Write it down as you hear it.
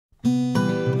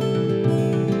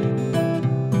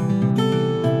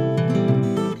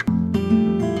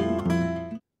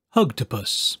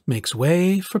Huggtopus makes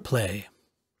way for play.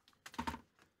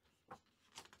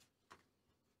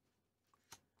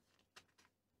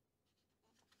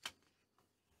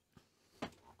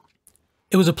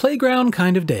 It was a playground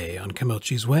kind of day on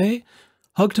Kimochi's Way.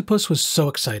 Huggtopus was so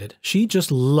excited. She just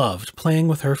loved playing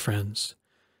with her friends.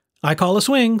 "I call a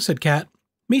swing," said Cat.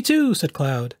 "Me too," said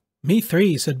Cloud. "Me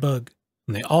three," said Bug.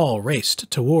 And they all raced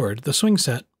toward the swing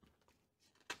set.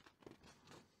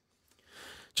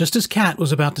 Just as Cat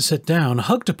was about to sit down,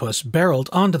 Huggtopus barreled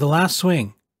onto the last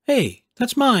swing. "Hey,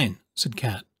 that's mine," said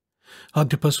Cat.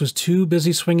 Huggtopus was too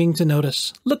busy swinging to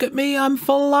notice. "Look at me, I'm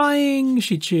flying,"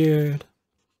 she cheered.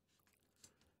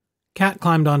 Cat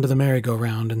climbed onto the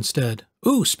merry-go-round instead.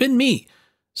 "Ooh, spin me,"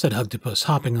 said Huggtopus,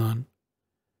 hopping on.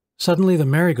 Suddenly the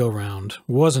merry-go-round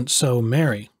wasn't so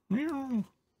merry.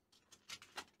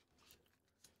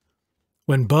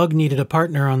 When Bug needed a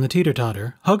partner on the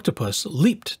teeter-totter, Huggtopus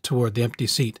leaped toward the empty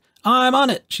seat. "I'm on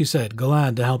it," she said,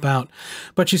 glad to help out.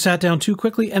 But she sat down too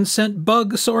quickly and sent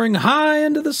Bug soaring high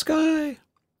into the sky.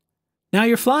 "Now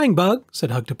you're flying, Bug,"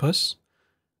 said Huggtopus.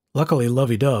 Luckily,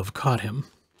 Lovey-Dove caught him.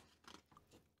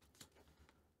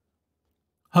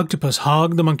 Huggtopus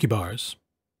hogged the monkey bars.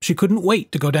 She couldn't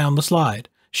wait to go down the slide.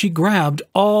 She grabbed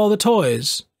all the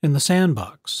toys in the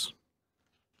sandbox.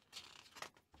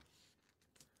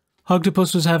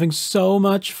 Huggtopus was having so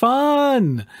much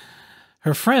fun.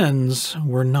 Her friends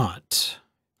were not.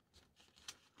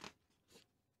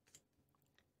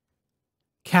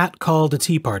 Cat called a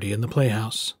tea party in the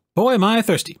playhouse. "Boy, am I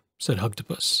thirsty," said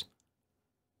Huggtopus.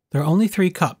 "There are only 3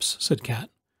 cups," said Cat.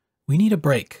 "We need a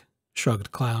break,"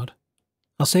 shrugged Cloud.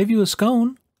 "I'll save you a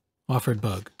scone," offered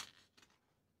Bug.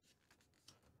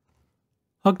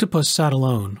 Huggtopus sat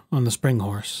alone on the spring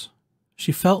horse.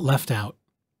 She felt left out.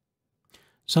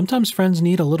 "Sometimes friends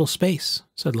need a little space,"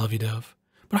 said Lovey-Dove.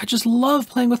 "But I just love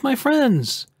playing with my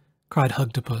friends," cried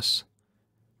Huggtopus.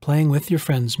 "Playing with your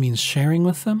friends means sharing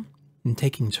with them and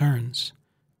taking turns.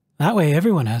 That way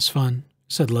everyone has fun,"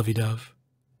 said Lovey-Dove.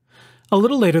 A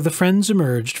little later the friends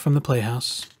emerged from the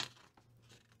playhouse.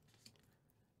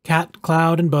 Cat,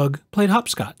 Cloud, and Bug played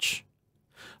hopscotch.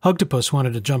 Huggtopus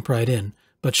wanted to jump right in,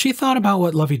 but she thought about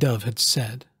what Lovey-Dove had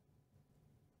said.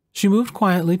 She moved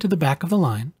quietly to the back of the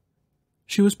line.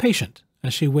 She was patient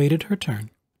as she waited her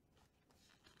turn.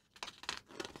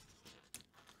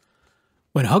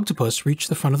 When Huggtopus reached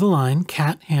the front of the line,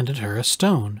 Cat handed her a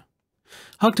stone.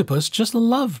 Huggtopus just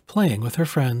loved playing with her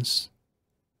friends,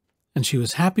 and she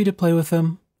was happy to play with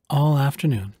them all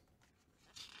afternoon.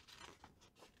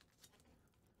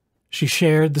 She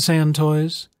shared the sand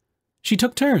toys. She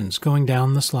took turns going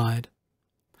down the slide.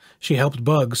 She helped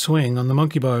Bug swing on the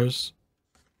monkey bars.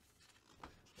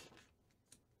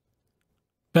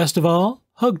 Best of all,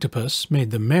 Huggtopus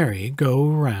made the merry go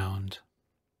round.